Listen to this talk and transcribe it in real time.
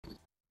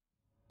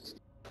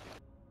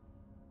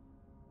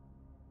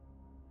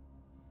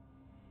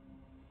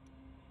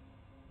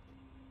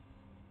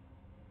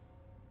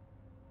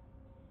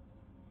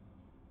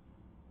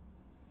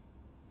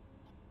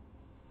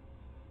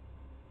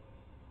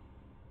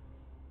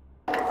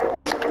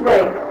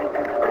What?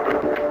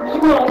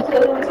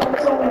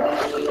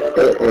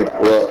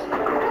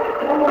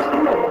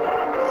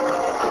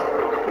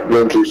 You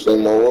want to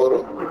some more water?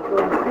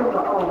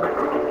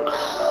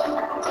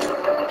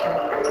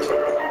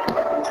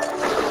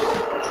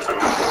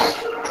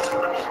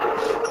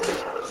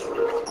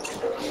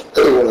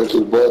 Hey, wanted to,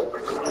 but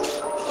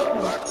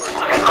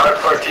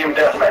Hardcore team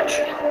deathmatch.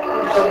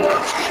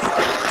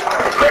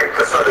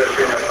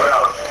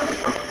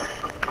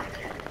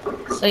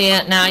 So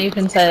yeah, now you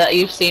can say that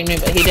you've seen me,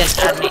 but he didn't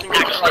add me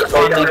actually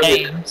on the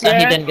game, so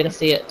he didn't get to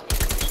see it.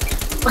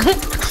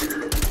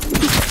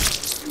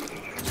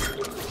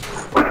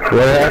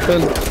 What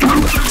happened?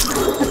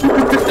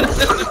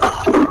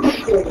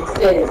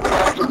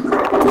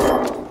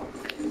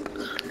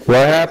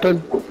 What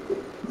happened?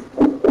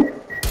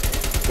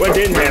 What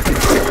didn't happen?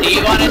 Do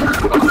you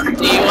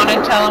want to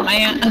tell him,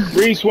 Aunt?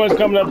 Reese one's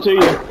coming up to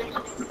you.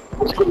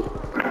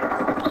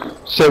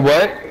 Say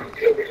what?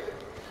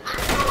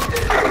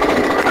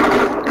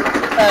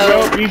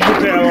 Nope, you should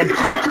tell him.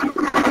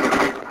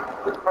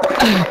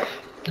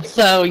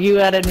 So you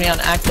added me on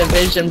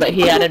Activision, but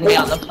he added me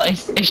on the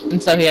PlayStation,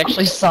 so he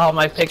actually saw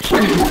my picture.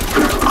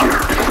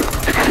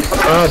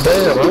 Oh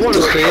damn, I want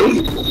to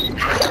see.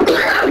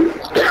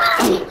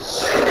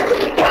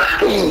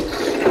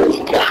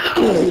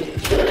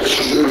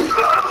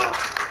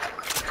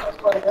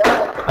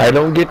 I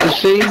don't get to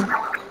see?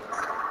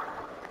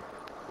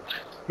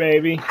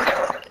 Baby.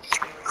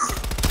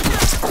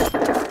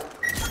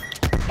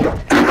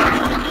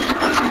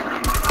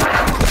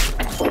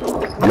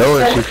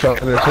 Knowing she's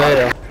fucking as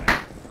hell.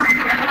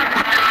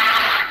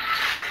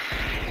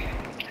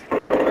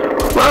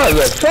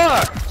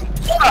 Motherfuck!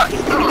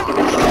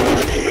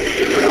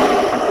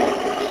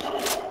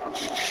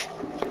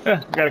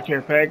 Got a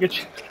care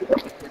package.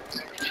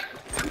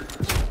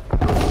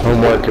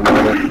 I'm working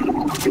on it.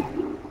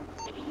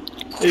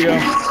 There you go.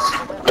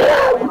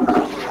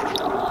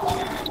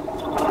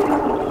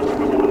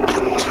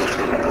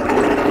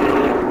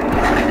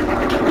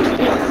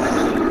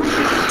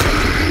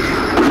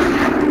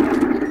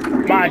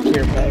 My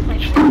care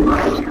package.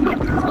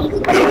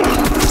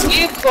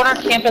 You corner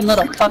camping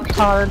little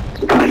fucktard.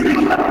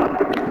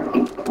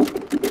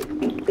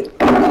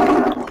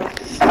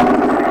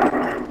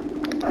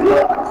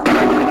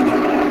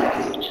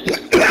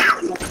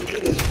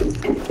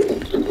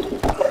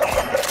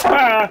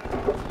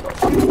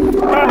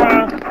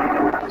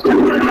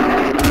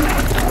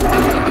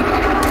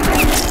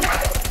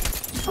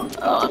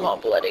 Oh, I'm all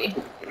bloody.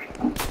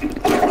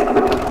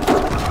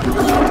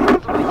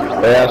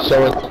 Yeah, so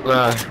it's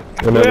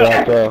whenever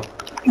I fell.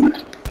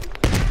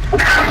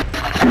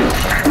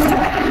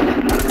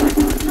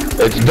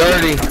 It's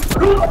dirty.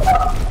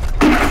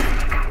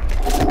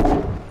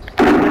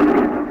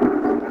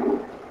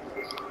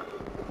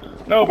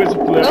 Nope, it's a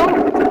flip.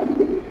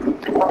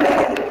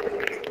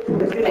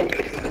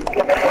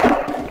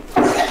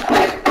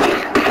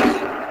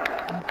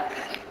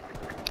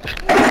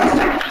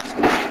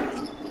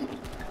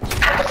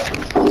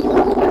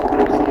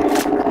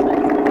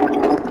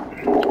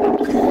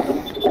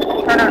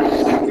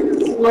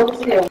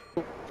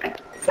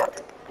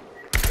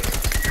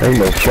 Ain't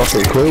no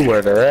fucking clue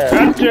where they're at.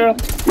 Gotcha.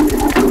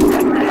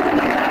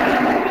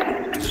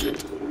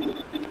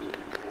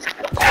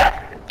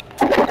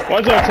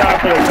 One's on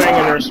top of the thing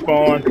in their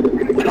spawn.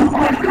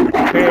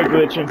 They're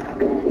glitching.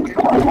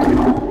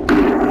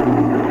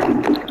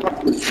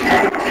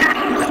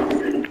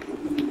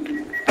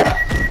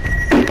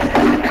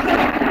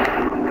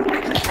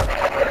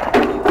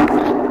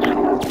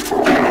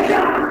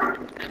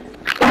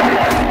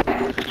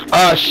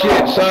 Oh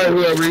shit, sorry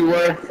whoever you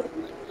were.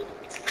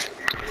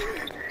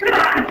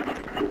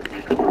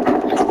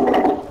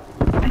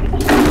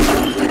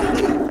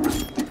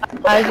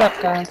 Eyes up,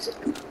 guys.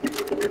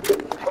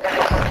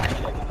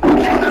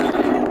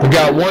 We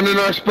got one in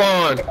our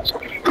spawn.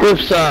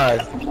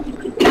 Cliffside.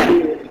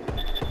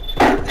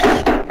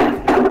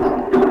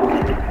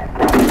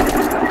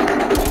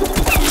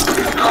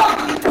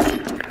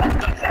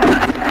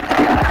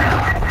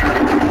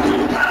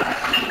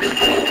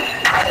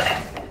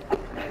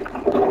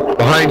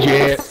 Behind you,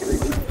 Ant.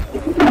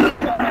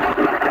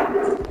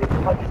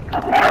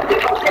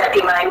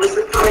 Deputy mine was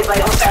reported by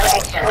hostile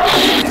action.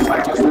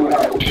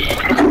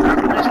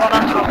 There's one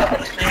on top of the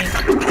train.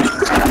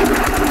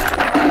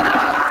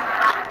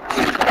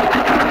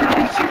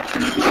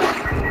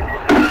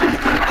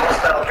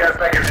 Hostile care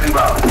package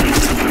inbound.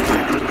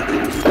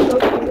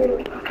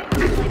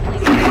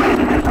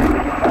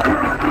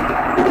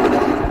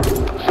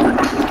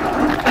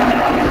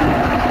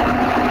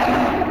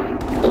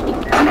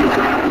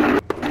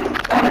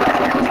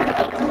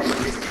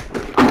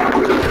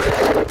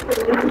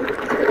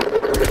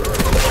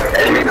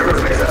 Enemy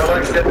cruisers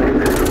selected.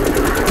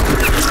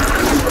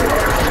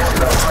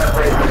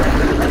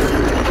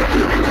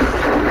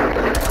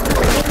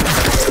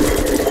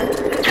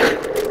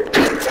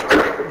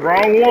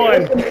 Wrong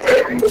one.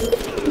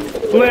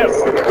 Flip.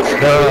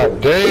 God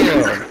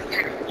damn.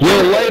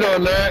 You're late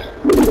on that.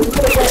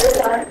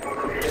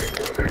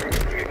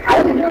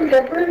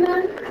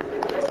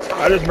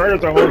 I just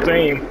murdered the whole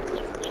team.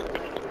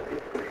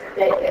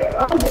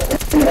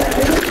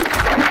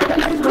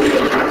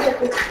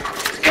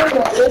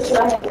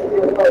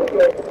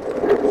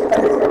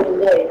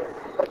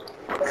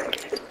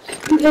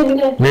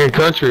 Me and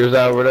Country was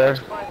over there.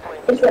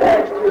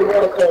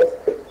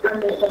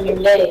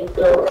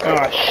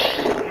 Oh,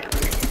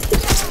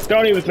 shit.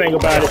 Don't even think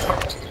about it.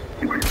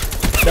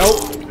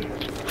 Nope.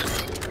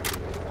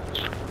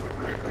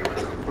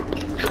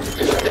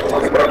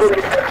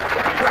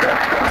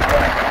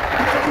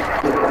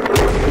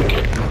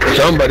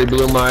 Somebody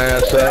blew my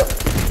ass up.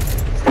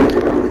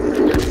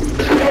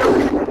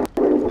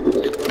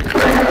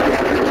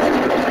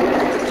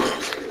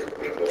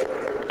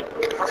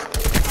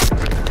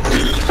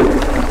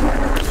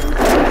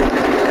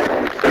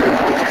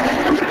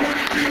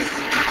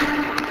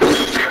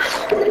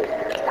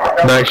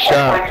 Nice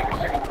shot.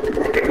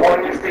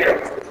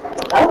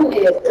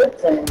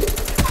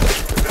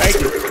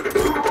 Thank you.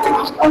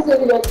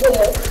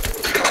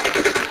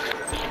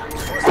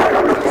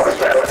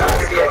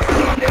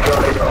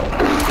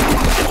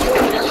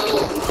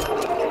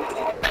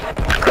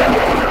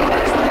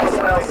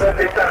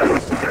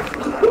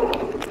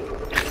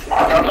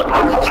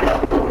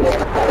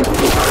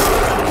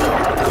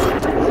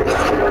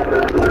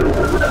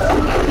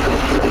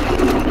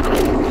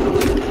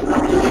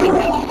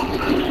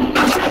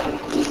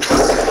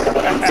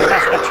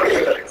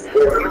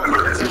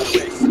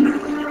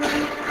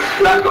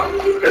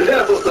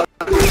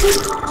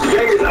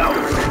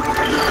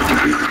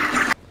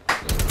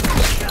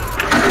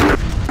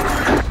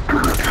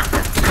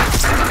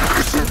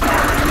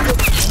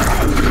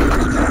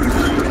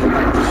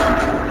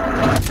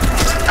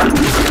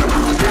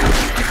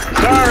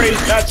 Sorry,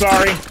 not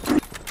sorry.